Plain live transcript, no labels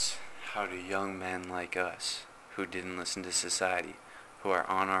How do young men like us, who didn't listen to society, who are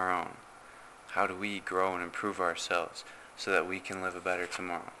on our own, how do we grow and improve ourselves so that we can live a better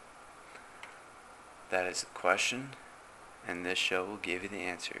tomorrow? That is the question, and this show will give you the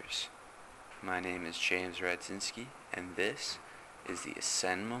answers. My name is James Radzinski, and this is the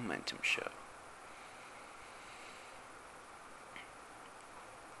Ascend Momentum Show.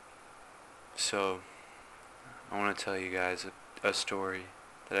 So, I want to tell you guys a story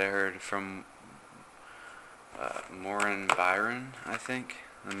that I heard from Myron Byron, I think.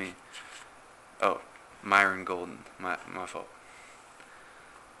 Myron Golden, my fault.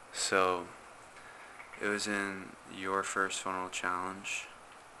 So, it was in your first funnel challenge,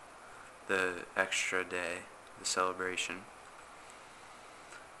 the extra day, the celebration,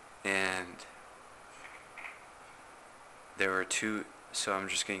 and there were two, so I'm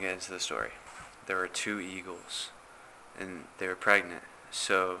just going to get into the story. There were two eagles, and they were pregnant,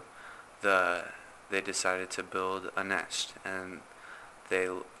 so they decided to build a nest, and they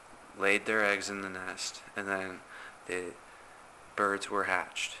laid their eggs in the nest, and then the birds were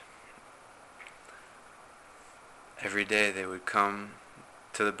hatched. Every day they would come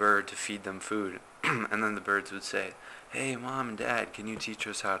to the bird to feed them food, and then the birds would say, "Hey, Mom and Dad, can you teach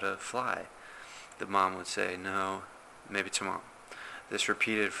us how to fly?" The mom would say, "No, maybe tomorrow." This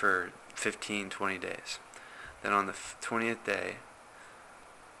repeated for 15, 20 days. Then on the 20th day,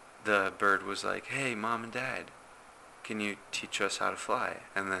 the bird was like, "Hey, Mom and Dad, can you teach us how to fly?"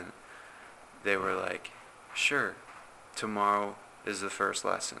 And then they were like, "Sure, tomorrow is the first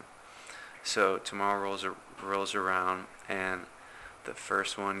lesson." So tomorrow rolls around, and the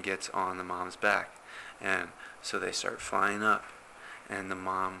first one gets on the mom's back. And so they start flying up, and the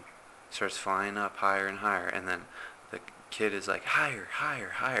mom starts flying up higher and higher, and then the kid is like, "Higher, higher,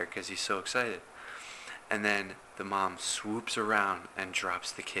 higher," because he's so excited. And then the mom swoops around and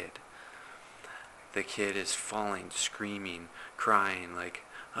drops the kid. The kid is falling, screaming, crying, like,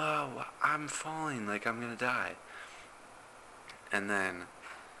 "Oh, I'm falling, like I'm gonna die." And then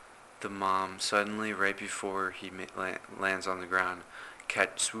the mom suddenly, right before he lands on the ground,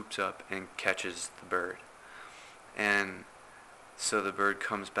 swoops up and catches the bird. And so the bird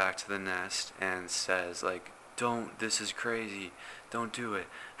comes back to the nest and says, like, "Don't, this is crazy, don't do it."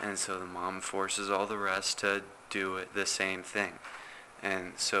 And so the mom forces all the rest to do it, the same thing.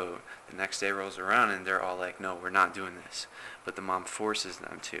 And so the next day rolls around, and they're all like, "No, we're not doing this." But the mom forces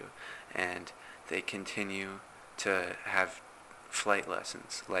them to, and they continue to have flight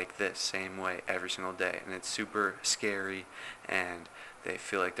lessons like this same way every single day, and it's super scary, and they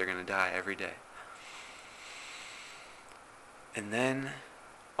feel like they're going to die every day. And then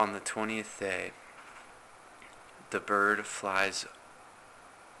on the 20th day, the bird flies.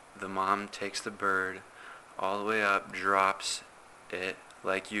 The mom takes the bird all the way up, drops it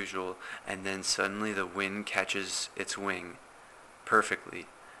like usual, and then suddenly the wind catches its wing perfectly,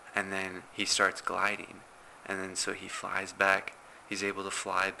 and then he starts gliding, and then so he flies back. He's able to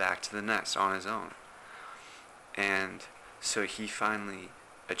fly back to the nest on his own. And so he finally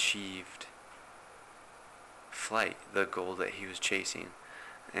achieved flight, the goal that he was chasing.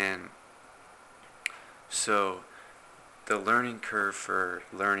 And so the learning curve for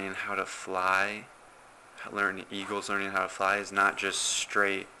learning how to fly, eagles learning how to fly, is not just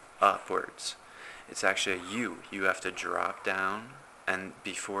straight upwards. It's actually a U. You have to drop down and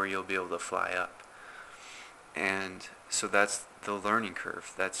before you'll be able to fly up. And so that's the learning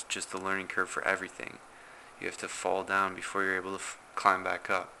curve. That's just the learning curve for everything. You have to fall down before you're able to climb back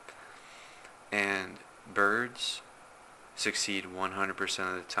up. And birds succeed 100%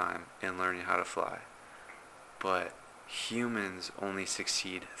 of the time in learning how to fly. But humans only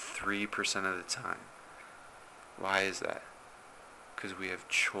succeed 3% of the time. Why is that? Because we have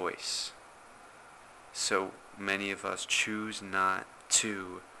choice. So many of us choose not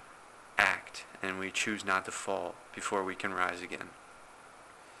to act, and we choose not to fall before we can rise again.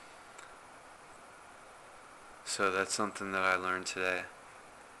 So that's something that I learned today.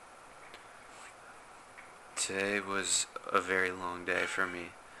 Today was a very long day for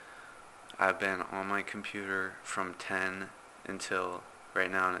me. I've been on my computer from 10 until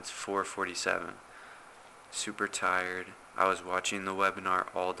right now, and it's 4:47. Super tired. I was watching the webinar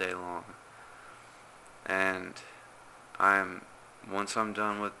all day long. And once I'm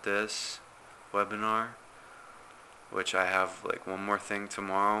done with this webinar, which I have like one more thing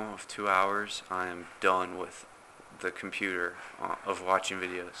tomorrow of 2 hours, I am done with the computer of watching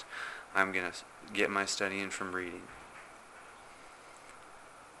videos. I'm going to get my studying from reading.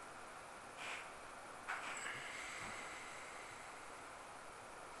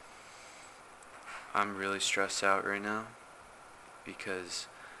 I'm really stressed out right now because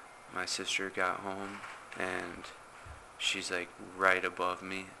my sister got home, and she's like right above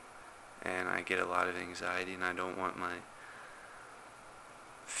me, and I get a lot of anxiety, and I don't want my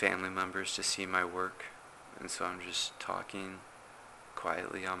family members to see my work, and so I'm just talking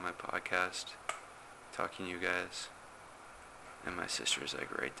quietly on my podcast, talking to you guys, and my sister's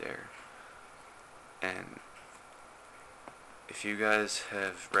like right there. And if you guys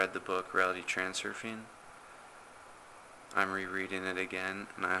have read the book Reality Transurfing, I'm rereading it again,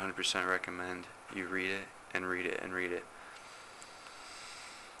 and I 100% recommend you read it and read it and read it.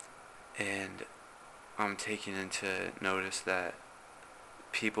 And I'm taking into notice that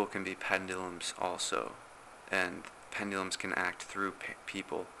people can be pendulums also, and pendulums can act through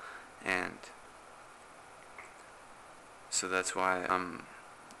people, and so that's why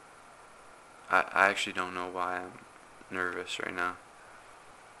I actually don't know why I'm nervous right now.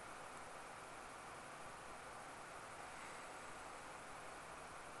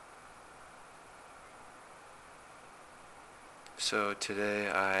 So today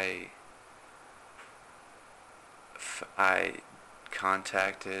I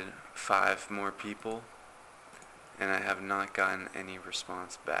contacted 5 more people, and I have not gotten any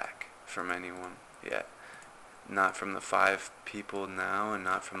response back from anyone yet. Not from the 5 people now, and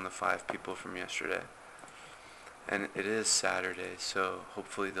not from the 5 people from yesterday. And it is Saturday, so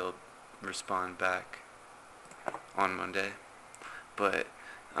hopefully they'll respond back on Monday. But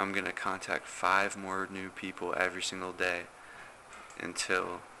I'm going to contact 5 more new people every single day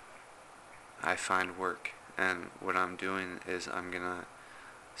until I find work. And what I'm doing is I'm going to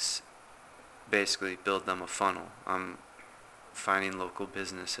basically build them a funnel. I'm finding local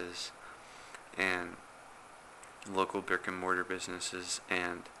businesses and local brick and mortar businesses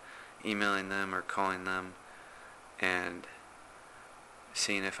and emailing them or calling them and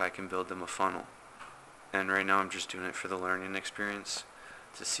seeing if I can build them a funnel. And right now I'm just doing it for the learning experience,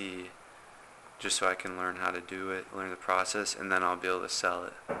 to see, just so I can learn how to do it, learn the process, and then I'll be able to sell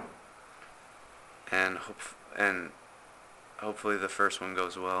it. And hopefully the first one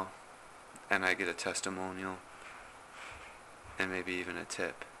goes well, and I get a testimonial, and maybe even a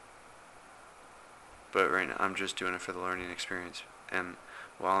tip. But right now I'm just doing it for the learning experience. And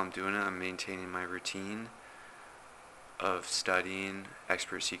while I'm doing it, I'm maintaining my routine of studying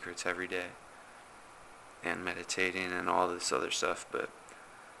expert secrets every day and meditating and all this other stuff. But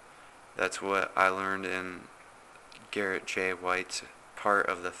that's what I learned in Garrett J. White's part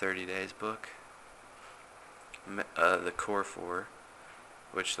of the 30 Days book, the core 4,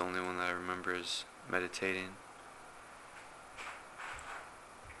 which the only one that I remember is meditating.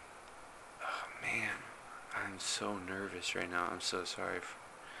 Oh man, I'm so nervous right now. I'm so sorry for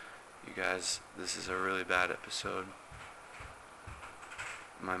you guys. This is a really bad episode.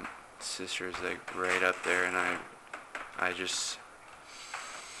 My sister's like right up there, and I just,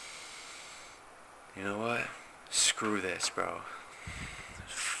 you know what? Screw this, bro.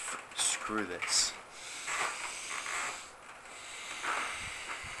 Screw this.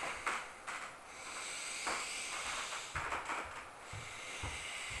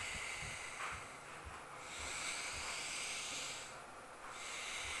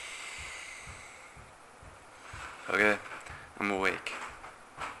 Okay, I'm awake.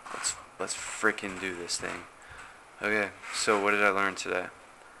 Let's freaking do this thing. Okay, so what did I learn today?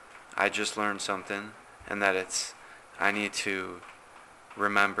 I just learned something, and that I need to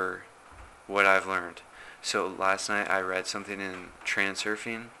remember what I've learned. So last night I read something in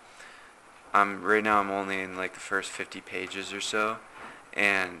Transurfing. Right now I'm only in like the first 50 pages or so,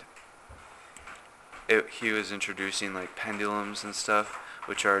 and he was introducing like pendulums and stuff,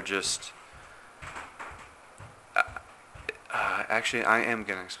 which are just actually, I am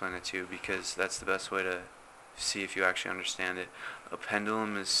going to explain it to you because that's the best way to see if you actually understand it. A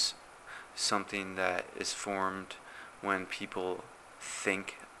pendulum is something that is formed when people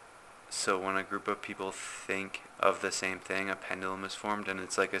think. So when a group of people think of the same thing, a pendulum is formed, and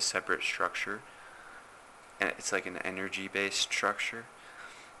it's like a separate structure. And it's like an energy-based structure.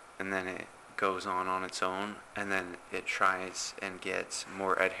 And then it goes on its own, and then it tries and gets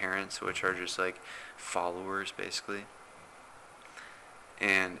more adherents, which are just like followers, basically.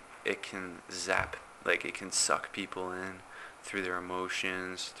 And it can zap, like it can suck people in through their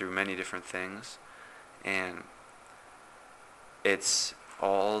emotions, through many different things. And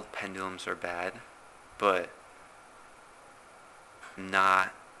all pendulums are bad, but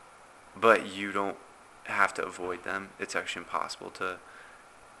you don't have to avoid them. It's actually impossible to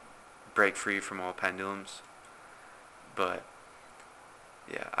break free from all pendulums. But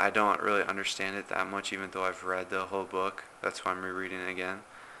yeah, I don't really understand it that much, even though I've read the whole book. That's why I'm rereading it again.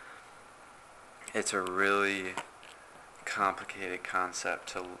 It's a really complicated concept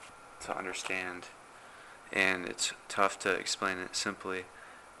to to understand, and it's tough to explain it simply,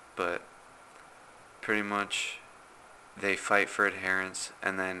 but pretty much they fight for adherence,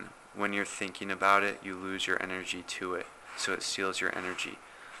 and then when you're thinking about it, you lose your energy to it, so it steals your energy.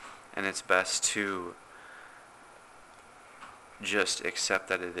 And it's best to just accept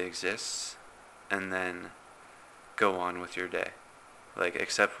that it exists and then go on with your day. Like,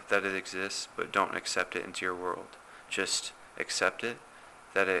 accept that it exists, but don't accept it into your world. Just accept it,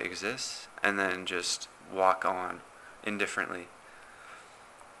 that it exists, and then just walk on indifferently.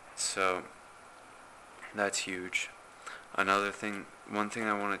 So that's huge. One thing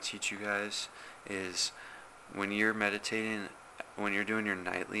I want to teach you guys is when you're meditating, when you're doing your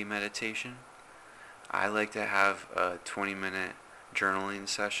nightly meditation, I like to have a 20-minute journaling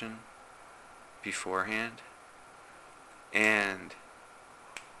session beforehand, and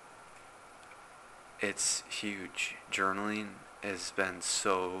it's huge. Journaling has been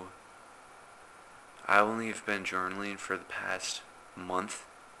so... I only have been journaling for the past month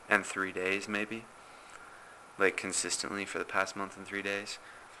and 3 days, maybe. Like, consistently for the past month and 3 days.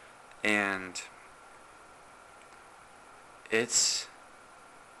 And it's...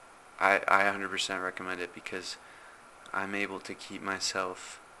 I 100% recommend it because I'm able to keep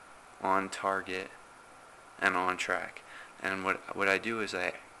myself on target and on track. And what I do is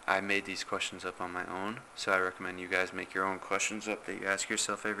I made these questions up on my own, so I recommend you guys make your own questions up that you ask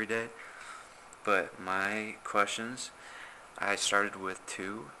yourself every day. But my questions, I started with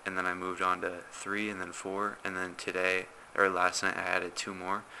 2, and then I moved on to 3, and then 4, and then last night I added 2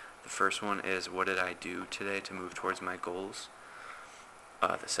 more. The first one is, what did I do today to move towards my goals?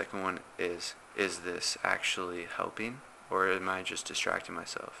 The second one is this actually helping, or am I just distracting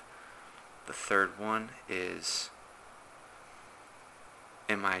myself? The third one is,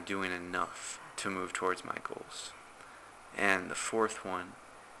 am I doing enough to move towards my goals? And the fourth one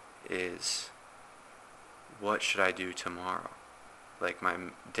is, what should I do tomorrow? Like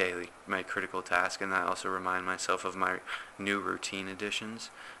my critical task, and I also remind myself of my new routine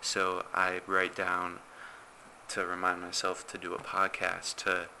additions. So I write down to remind myself to do a podcast,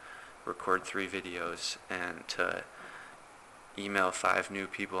 to record 3 videos, and to email 5 new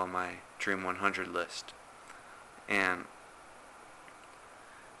people on my Dream 100 list. And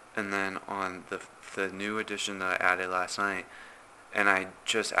then on the new addition that I added last night, and I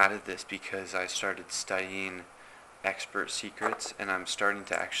just added this because I started studying expert secrets, and I'm starting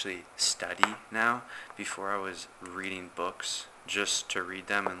to actually study now. Before I was reading books just to read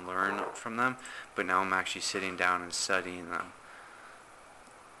them and learn from them, but now I'm actually sitting down and studying them,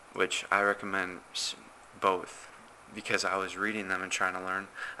 which I recommend both, because I was reading them and trying to learn.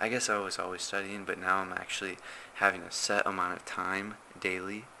 I guess I was always studying, but now I'm actually having a set amount of time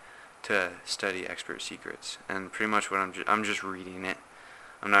daily to study expert secrets. And pretty much what I'm just reading it.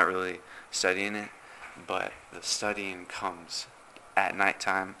 I'm not really studying it, but the studying comes at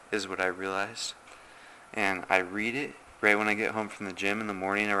nighttime is what I realized. And I read it right when I get home from the gym in the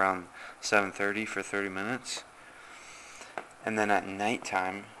morning around 7:30 for 30 minutes. And then at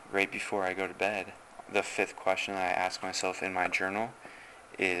nighttime, right before I go to bed, the 5th question that I ask myself in my journal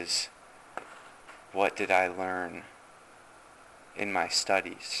is, what did I learn in my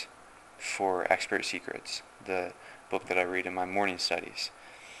studies for Expert Secrets, the book that I read in my morning studies?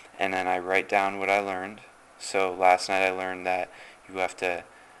 And then I write down what I learned. So last night I learned that you have to,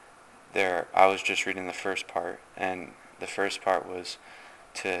 I was just reading the first part, and the first part was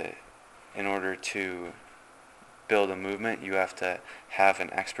in order to build a movement, you have to have an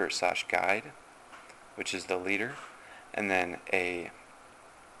expert/guide, which is the leader, and then a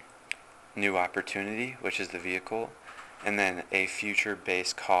new opportunity, which is the vehicle, and then a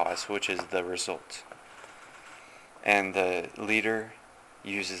future-based cause, which is the result. And the leader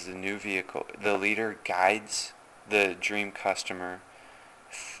uses the new vehicle. The leader guides the dream customer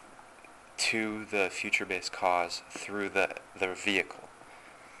to the future-based cause through the vehicle.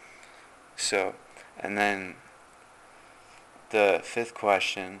 So, and then the 5th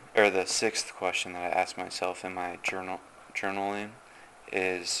question, or the 6th question that I ask myself in my journaling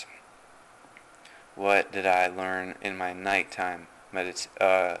is, what did I learn in my nighttime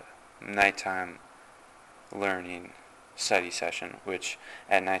learning study session, which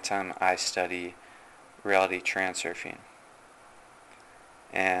at nighttime I study reality transurfing.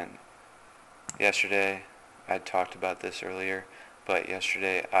 And yesterday, I talked about this earlier, but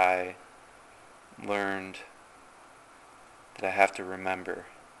yesterday I learned that I have to remember.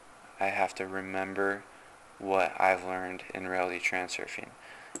 I have to remember what I've learned in reality transurfing.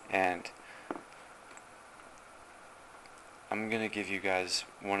 And I'm going to give you guys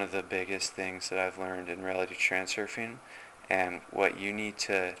one of the biggest things that I've learned in reality transurfing, and what you need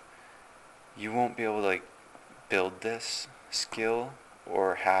to you won't be able to like build this skill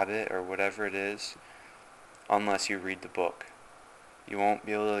or habit or whatever it is unless you read the book. You won't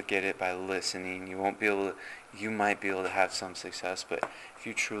be able to get it by listening. You might be able to have some success, but if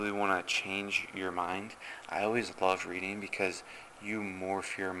you truly want to change your mind, I always love reading because you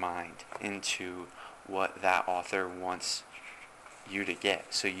morph your mind into what that author wants you to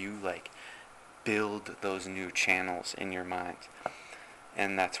get. So you like build those new channels in your mind.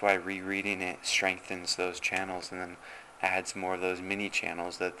 And that's why rereading it strengthens those channels and then adds more of those mini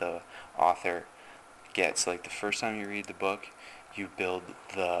channels that the author gets. Like the first time you read the book, you build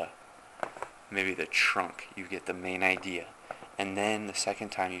maybe the trunk, you get the main idea. And then the second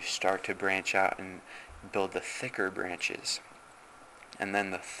time you start to branch out and build the thicker branches. And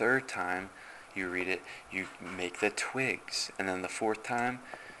then the third time you read it, you make the twigs. And then the fourth time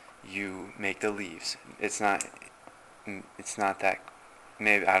you make the leaves. It's not that,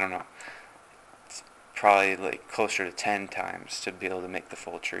 maybe, I don't know. It's probably like closer to 10 times to be able to make the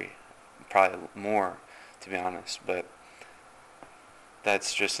full tree. Probably more, to be honest, but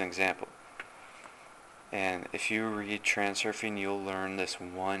that's just an example. And if you read Transurfing, you'll learn this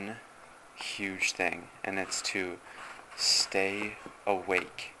one huge thing, and it's to stay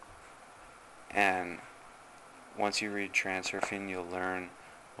awake. And once you read Transurfing, you'll learn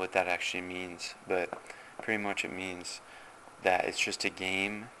what that actually means. But pretty much it means that it's just a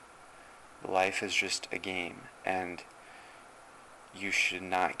game. Life is just a game, and you should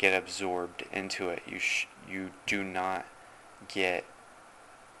not get absorbed into it. You do not get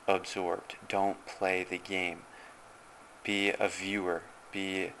absorbed. Don't play the game. Be a viewer.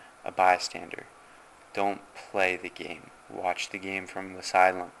 Be a bystander. Don't play the game. Watch the game from the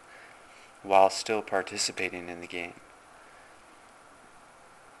sideline while still participating in the game.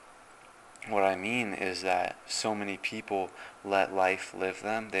 What I mean is that so many people let life live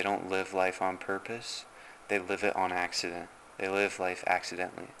them. They don't live life on purpose. They live it on accident. They live life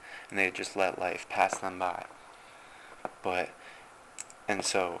accidentally, and they just let life pass them by. And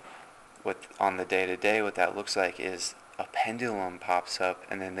so, on the day-to-day, what that looks like is a pendulum pops up,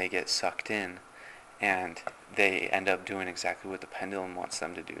 and then they get sucked in, and they end up doing exactly what the pendulum wants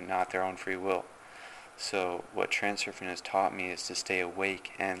them to do, not their own free will. So what Transurfing has taught me is to stay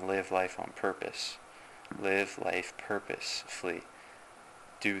awake and live life on purpose. Live life purposefully.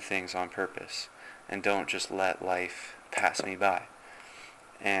 Do things on purpose. And don't just let life pass me by.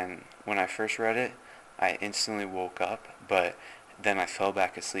 And when I first read it, I instantly woke up, but then I fell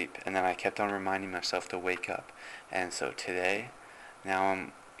back asleep. And then I kept on reminding myself to wake up. And so today, now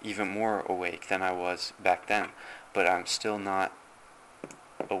I'm even more awake than I was back then. But I'm still not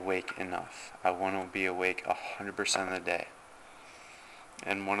awake enough. I want to be awake 100% of the day.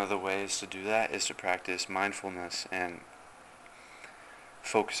 And one of the ways to do that is to practice mindfulness and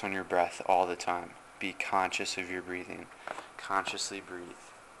focus on your breath all the time. Be conscious of your breathing. Consciously breathe.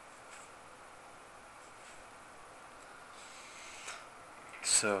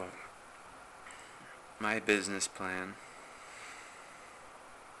 So, my business plan.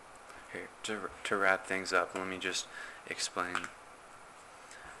 Here, to wrap things up, let me just explain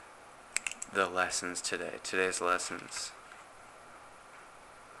the lessons today. Today's lessons.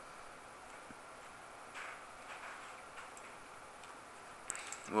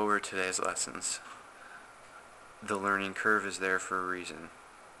 What were today's lessons? The learning curve is there for a reason.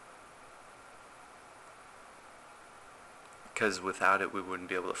 Because without it, we wouldn't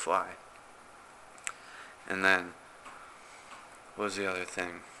be able to fly. And then, what was the other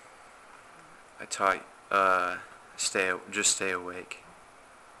thing? I taught, just stay awake.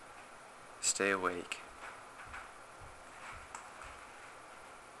 Stay awake.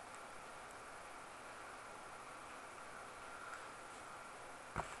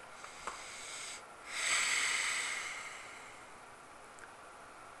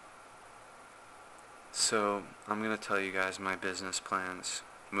 So, I'm going to tell you guys my business plans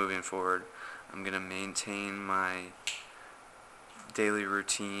moving forward. I'm going to maintain my daily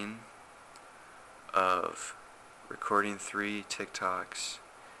routine of recording 3 TikToks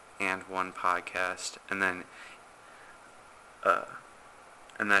and 1 podcast, and then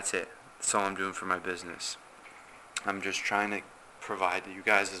and that's it. That's all I'm doing for my business. I'm just trying to provide you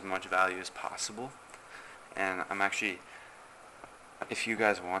guys as much value as possible, and I'm actually, if you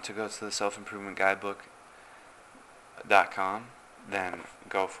guys want to go to the self-improvement guidebook.com, then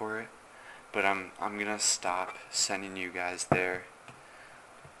go for it. But I'm gonna stop sending you guys there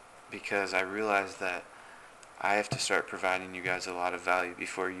because I realize that I have to start providing you guys a lot of value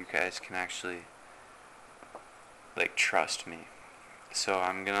before you guys can actually trust me. So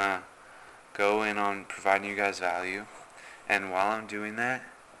I'm gonna go in on providing you guys value, and while I'm doing that,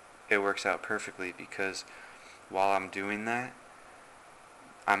 it works out perfectly because while I'm doing that,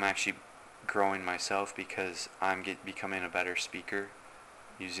 I'm actually growing myself because I'm becoming a better speaker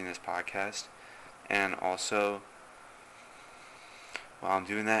using this podcast. And also, while I'm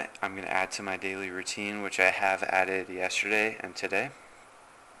doing that, I'm going to add to my daily routine, which I have added yesterday and today,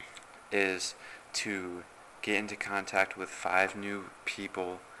 is to get into contact with 5 new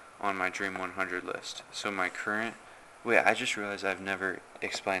people on my Dream 100 list. So my current... Wait, I just realized I've never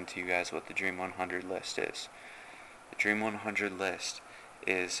explained to you guys what the Dream 100 list is. The Dream 100 list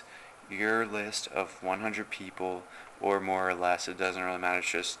is your list of 100 people, or more or less, it doesn't really matter,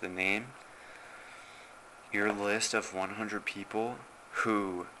 it's just the name. Your list of 100 people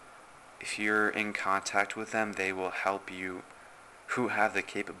who, if you're in contact with them, they will help you, who have the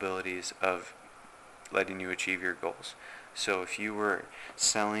capabilities of letting you achieve your goals. So if you were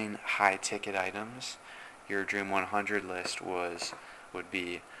selling high ticket items, your Dream 100 list would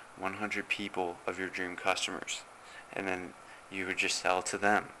be 100 people of your dream customers, and then you would just sell to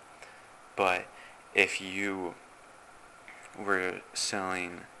them. But if you were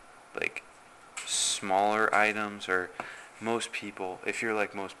selling like smaller items, or most people, if you're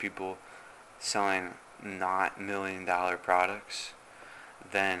like most people selling not $1 million products,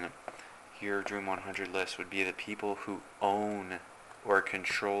 then your Dream 100 list would be the people who own or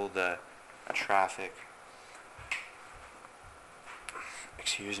control the traffic.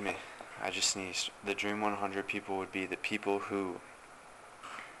 Excuse me, I just sneezed. The Dream 100 people would be the people who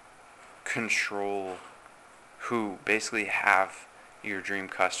control, who basically have your dream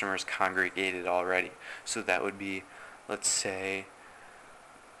customers congregated already. So that would be, let's say,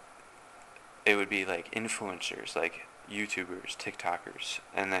 it would be like influencers, like YouTubers, TikTokers,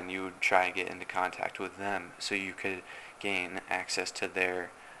 and then you would try and get into contact with them so you could gain access to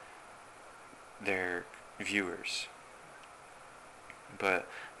their viewers. But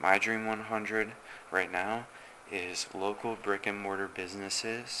my Dream 100 right now is local brick and mortar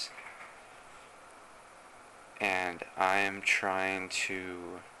businesses, and I am trying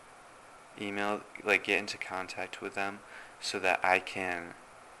to get into contact with them so that I can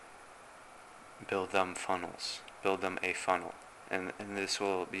build them a funnel. And this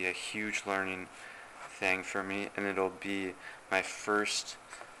will be a huge learning thing for me, and it'll be my first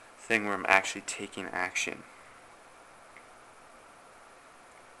thing where I'm actually taking action.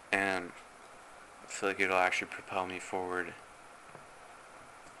 And I feel like it'll actually propel me forward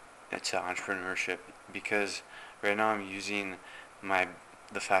into entrepreneurship, because right now I'm using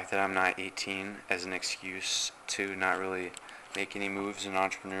the fact that I'm not 18 as an excuse to not really make any moves in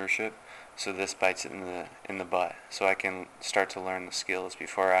entrepreneurship. So this bites it in the butt, so I can start to learn the skills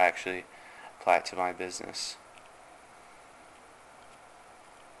before I actually apply it to my business.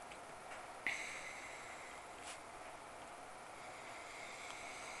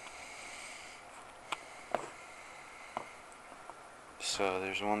 So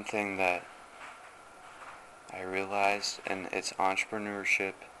there's one thing that I realized, and it's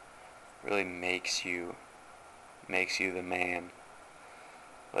entrepreneurship really makes you the man.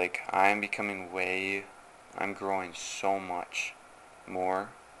 Like, I'm growing so much more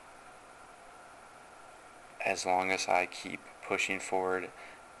as long as I keep pushing forward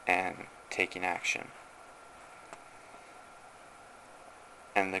and taking action.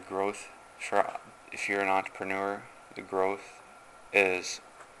 And the growth, if you're an entrepreneur, the growth is,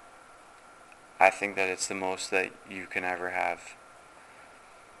 I think that it's the most that you can ever have.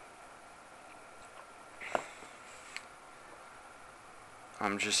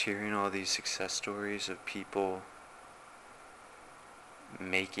 I'm just hearing all these success stories of people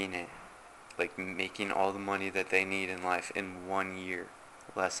making it, like making all the money that they need in life in 1 year,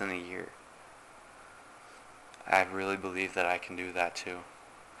 less than a year. I really believe that I can do that too.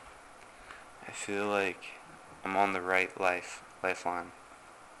 I feel like I'm on the right lifeline.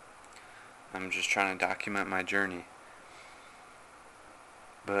 I'm just trying to document my journey.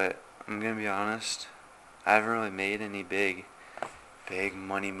 But I'm gonna be honest, I haven't really made any big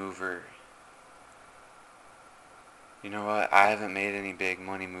money mover. You know what? I haven't made any big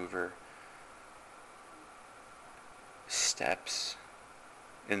money mover steps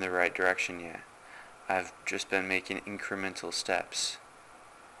in the right direction yet. I've just been making incremental steps.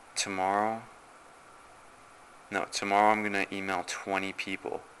 Tomorrow I'm going to email 20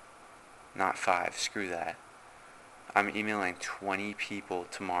 people. Not 5, screw that. I'm emailing 20 people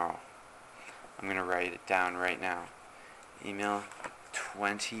tomorrow. I'm going to write it down right now. Email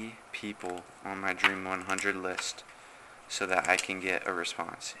 20 people on my Dream 100 list so that I can get a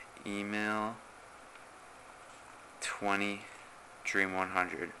response. Email 20 Dream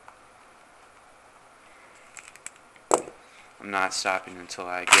 100. I'm not stopping until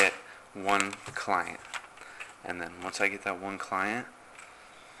I get one client. And then once I get that one client,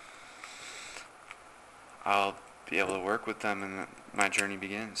 I'll be able to work with them and my journey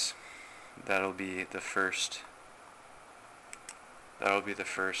begins. That'll be the first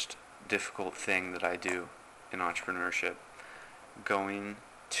difficult thing that I do in entrepreneurship. Going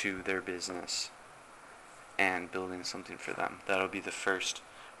to their business and building something for them. That'll be the first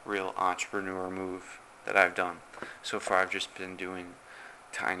real entrepreneur move that I've done. So far I've just been doing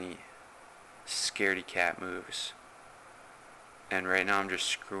tiny scaredy cat moves. And right now I'm just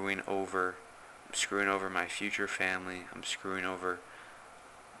screwing over my future family. I'm screwing over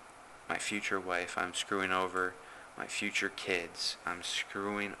my future wife. I'm screwing over my future kids. I'm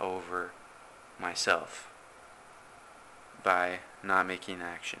screwing over myself by not making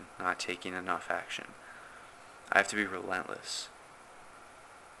action, not taking enough action. I have to be relentless.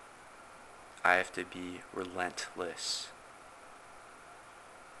 I have to be relentless.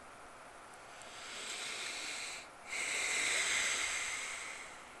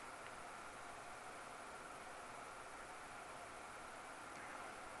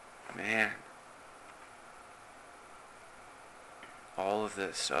 Man, all of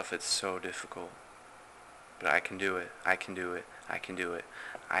this stuff, it's so difficult. But I can do it. I can do it. I can do it.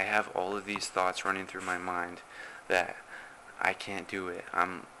 I have all of these thoughts running through my mind that I can't do it.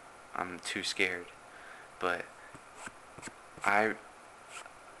 I'm too scared. But I'm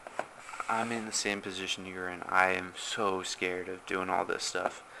in the same position you're in. I am so scared of doing all this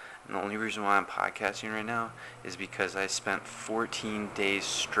stuff. And the only reason why I'm podcasting right now is because I spent 14 days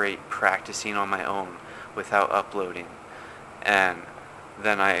straight practicing on my own without uploading. And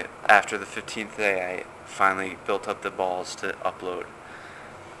then after the 15th day, I finally built up the balls to upload.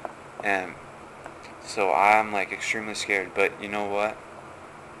 And so I'm like extremely scared. But you know what?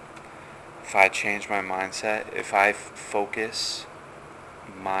 If I change my mindset, if I focus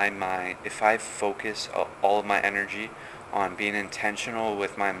all of my energy on being intentional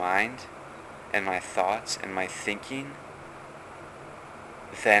with my mind and my thoughts and my thinking,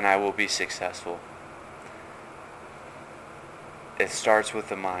 then I will be successful. It starts with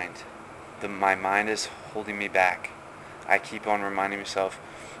the mind. My mind is holding me back. I keep on reminding myself,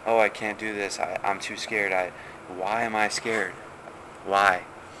 oh, I can't do this. I'm too scared. Why am I scared? Why?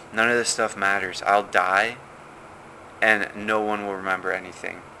 None of this stuff matters. I'll die and no one will remember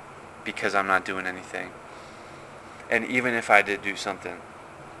anything because I'm not doing anything. And even if I did do something,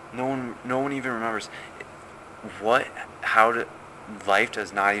 no one even remembers. Life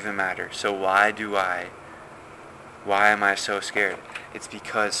does not even matter. So why am I so scared? It's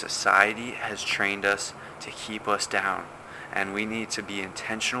because society has trained us to keep us down. And we need to be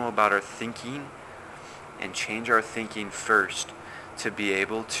intentional about our thinking and change our thinking first to be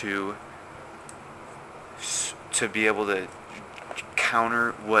able to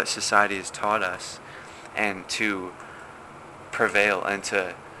counter what society has taught us and to prevail and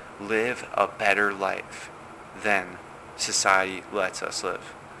to live a better life than society lets us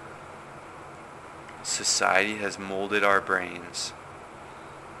live. Society has molded our brains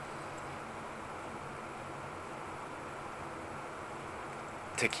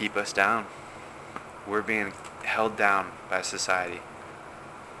to keep us down. We're being held down by society.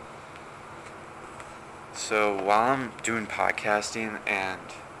 So while I'm doing podcasting and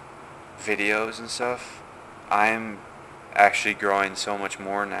videos and stuff, I'm actually growing so much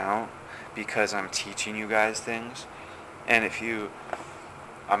more now because I'm teaching you guys things. And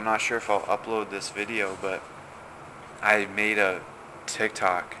I'm not sure if I'll upload this video, but I made a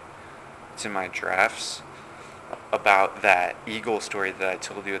TikTok. It's in my drafts about that eagle story that I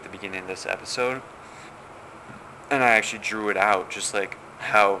told you at the beginning of this episode. And I actually drew it out just like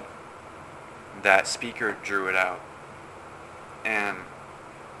how that speaker drew it out. And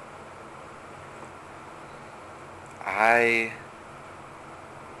I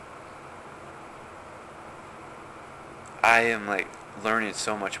am like learning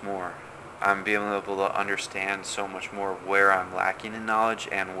so much more. I'm being able to understand so much more where I'm lacking in knowledge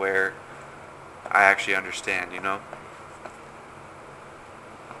and where I actually understand,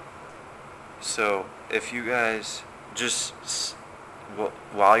 So if you guys just,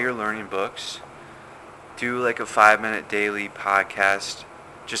 while you're learning books, do like a 5-minute daily podcast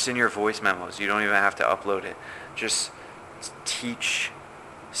just in your voice memos. You don't even have to upload it. Just teach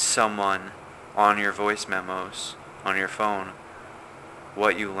someone on your voice memos on your phone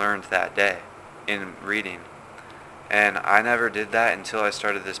what you learned that day in reading. And I never did that until I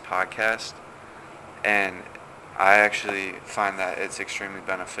started this podcast. And I actually find that it's extremely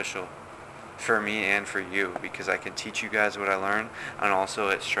beneficial for me and for you because I can teach you guys what I learned, and also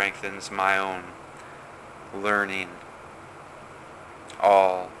it strengthens my own learning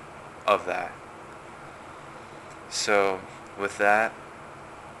all of that. So with that,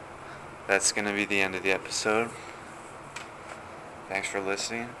 that's going to be the end of the episode. Thanks for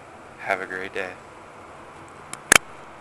listening. Have a great day.